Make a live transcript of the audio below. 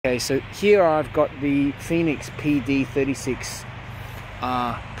Okay, so here I've got the Fenix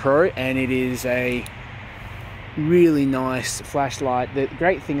PD36R Pro, and it is a really nice flashlight. The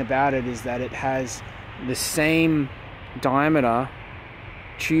great thing about it is that it has the same diameter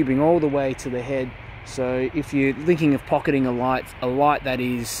tubing all the way to the head. So if you're thinking of pocketing a light that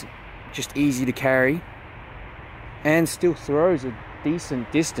is just easy to carry and still throws a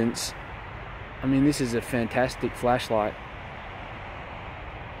decent distance, I mean, this is a fantastic flashlight.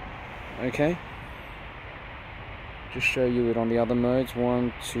 Okay, just show you it on the other modes.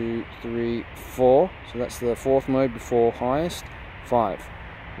 1, 2, 3, 4. So that's the fourth mode before highest. 5.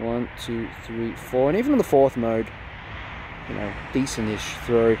 1, 2, 3, 4. And even on the fourth mode, you know, decent-ish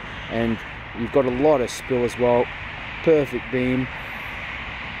throw. And you've got a lot of spill as well. Perfect beam.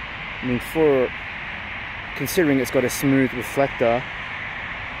 I mean, for considering it's got a smooth reflector,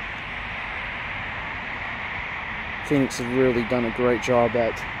 Fenix has really done a great job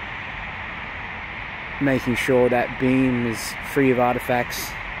at making sure that beam is free of artifacts.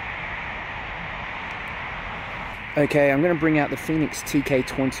 Okay, I'm going to bring out the Fenix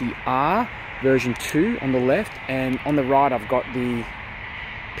TK20R version 2 on the left, and on the right I've got the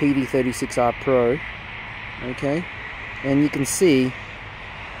PD36R Pro. Okay, and you can see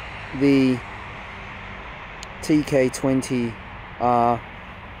the TK20R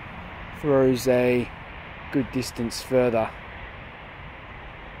throws a good distance further.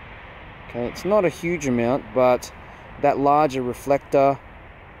 Okay, it's not a huge amount, but that larger reflector,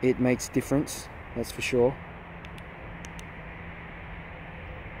 it makes a difference, that's for sure.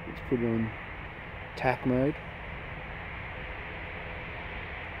 Let's put it on tack mode.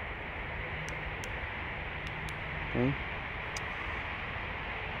 Okay.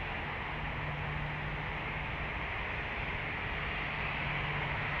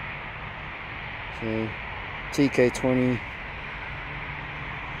 So TK20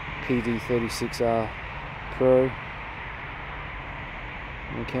 PD36R Pro.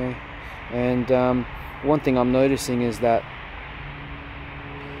 Okay, and one thing I'm noticing is that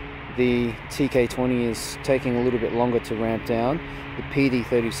the TK20 is taking a little bit longer to ramp down. The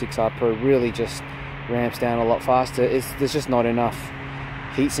PD36R Pro really just ramps down a lot faster. There's just not enough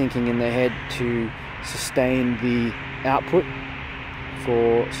heat sinking in the head to sustain the output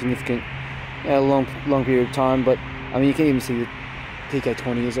for significant long period of time. But I mean, you can even see the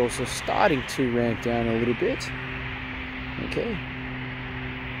TK20 is also starting to ramp down a little bit. Okay.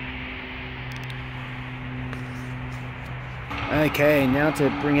 Okay, now to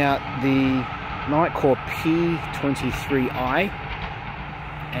bring out the Nitecore P23i,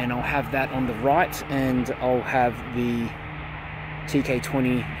 and I'll have that on the right, and I'll have the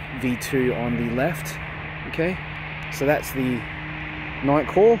TK20 V2 on the left. Okay, so that's the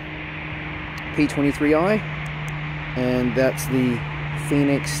Nitecore P23i, and that's the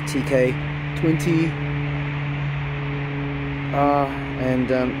Fenix TK20R, and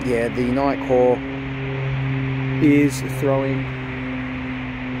yeah, the Nitecore is throwing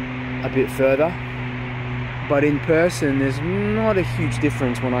a bit further, but in person there's not a huge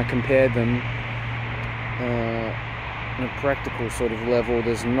difference when I compare them. On a practical sort of level,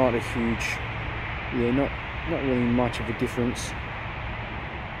 there's not a huge, not really much of a difference.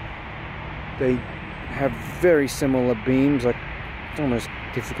 They have very similar beams, like it's almost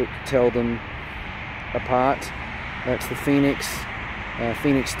difficult to tell them apart. That's the Fenix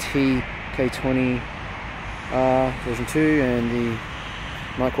TK20R version 2 and the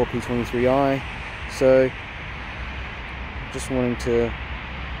Nitecore P23i. So just wanting to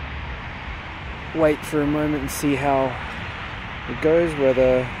wait for a moment and see how it goes,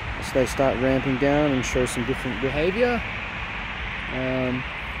 whether they start ramping down and show some different behavior.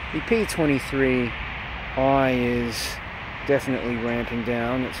 The P23i is definitely ramping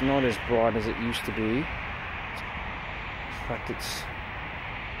down. It's not as bright as it used to be. In fact, it's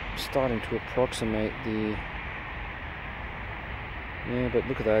starting to approximate the... Yeah, but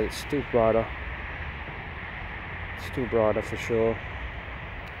look at that, it's still brighter. Still brighter for sure.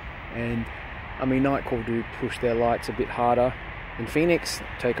 And I mean, Nitecore do push their lights a bit harder than Fenix,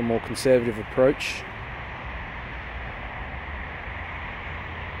 take a more conservative approach.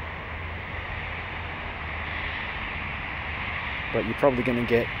 But you're probably going to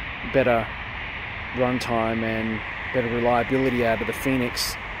get better runtime and better reliability out of the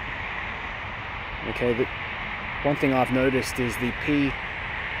Fenix. Okay, the one thing I've noticed is the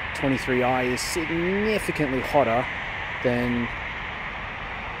P23i is significantly hotter than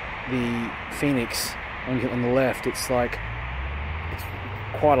the Fenix on the left. It's like, it's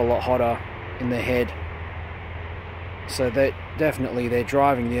quite a lot hotter in the head. So that definitely they're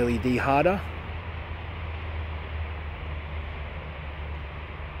driving the LED harder.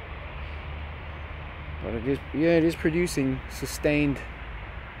 But it is, yeah, it is producing sustained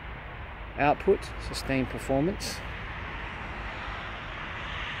output, sustained performance.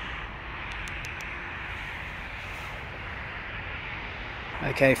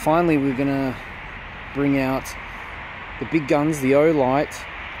 Okay, finally we're gonna bring out the big guns, the Olight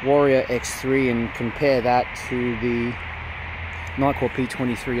Warrior X3, and compare that to the Nitecore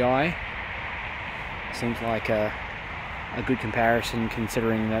P23i. Seems like a good comparison,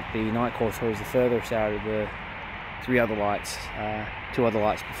 considering that the Nitecore throws the furthest out of the two other lights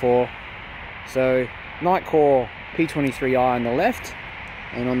before. So Nitecore P23i on the left,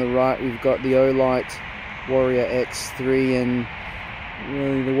 and on the right we've got the Olight Warrior X3, and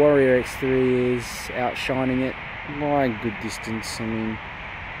really the Warrior X3 is outshining it by a good distance. I mean,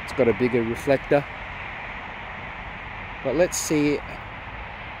 it's got a bigger reflector, but let's see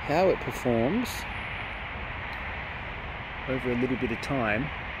how it performs over a little bit of time.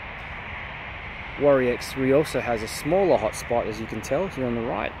 Warrior X3 also has a smaller hotspot, as you can tell here on the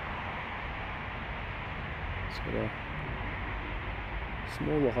right. It's got a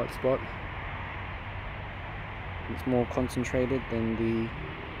smaller hotspot. It's more concentrated than the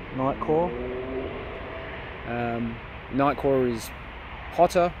Nitecore. Nitecore is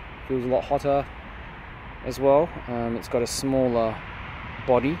hotter, feels a lot hotter as well. It's got a smaller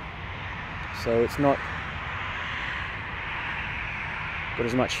body, so it's not got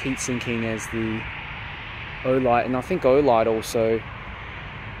as much heat sinking as the Olight. And I think Olight also,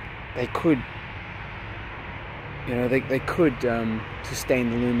 they could, you know, they could sustain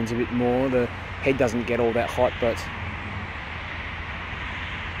the lumens a bit more. The head doesn't get all that hot, but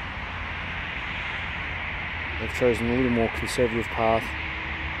they've chosen a little more conservative path,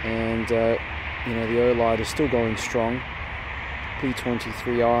 and you know, the Olight is still going strong.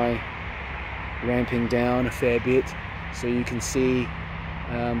 P23i ramping down a fair bit, so you can see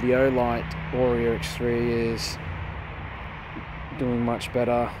the Olight Warrior X3 is doing much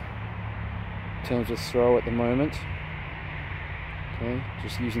better in terms of throw at the moment. Okay,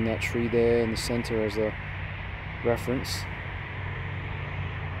 just using that tree there in the center as a reference.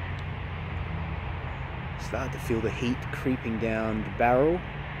 Start to feel the heat creeping down the barrel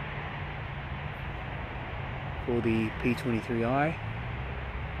for the P23i.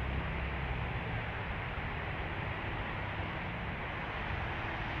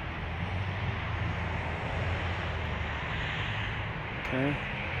 Okay,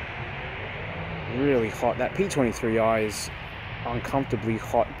 really hot. That P23i is uncomfortably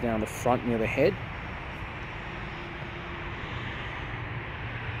hot down the front near the head.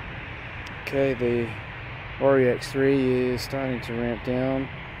 Okay, the Warrior X3 is starting to ramp down,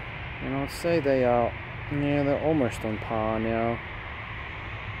 and I'd say they are, yeah, they're almost on par now.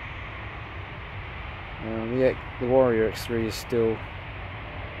 The Warrior X3 is still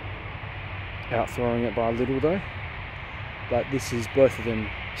outthrowing it by a little though, but this is both of them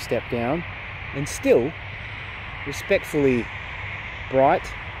step down, and still respectfully bright,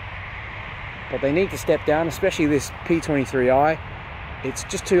 but they need to step down, especially this P23i. It's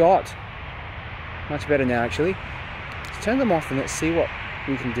just too hot. Much better now, actually. Let's turn them off and let's see what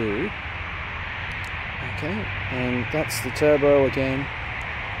we can do. Okay, and that's the turbo again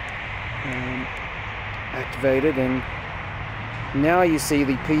activated, and now you see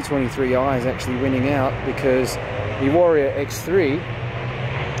the P23i is actually winning out, because the Warrior X3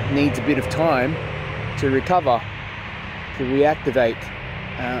 needs a bit of time to recover, to reactivate,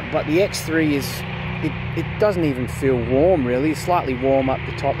 but the X3 is, it doesn't even feel warm really. It's slightly warm up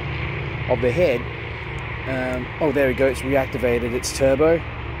the top of the head. Oh, there we go, it's reactivated its turbo.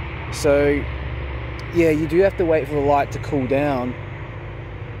 So yeah, you do have to wait for the light to cool down.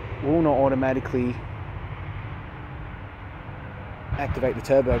 It will not automatically activate the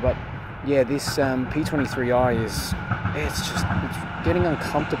turbo, but yeah, this P23i is, it's getting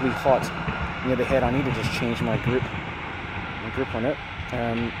uncomfortably hot near the head. I need to just change my grip on it,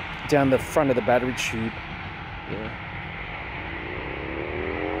 down the front of the battery tube. Yeah.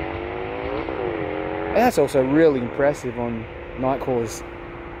 That's also really impressive on Nitecores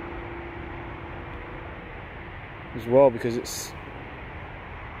as well, because it's,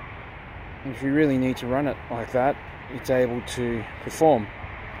 if you really need to run it like that, it's able to perform.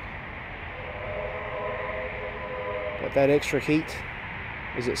 But that extra heat,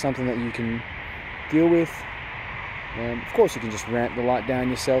 is it something that you can deal with? Of course you can just ramp the light down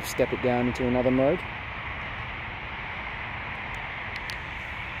yourself, step it down into another mode.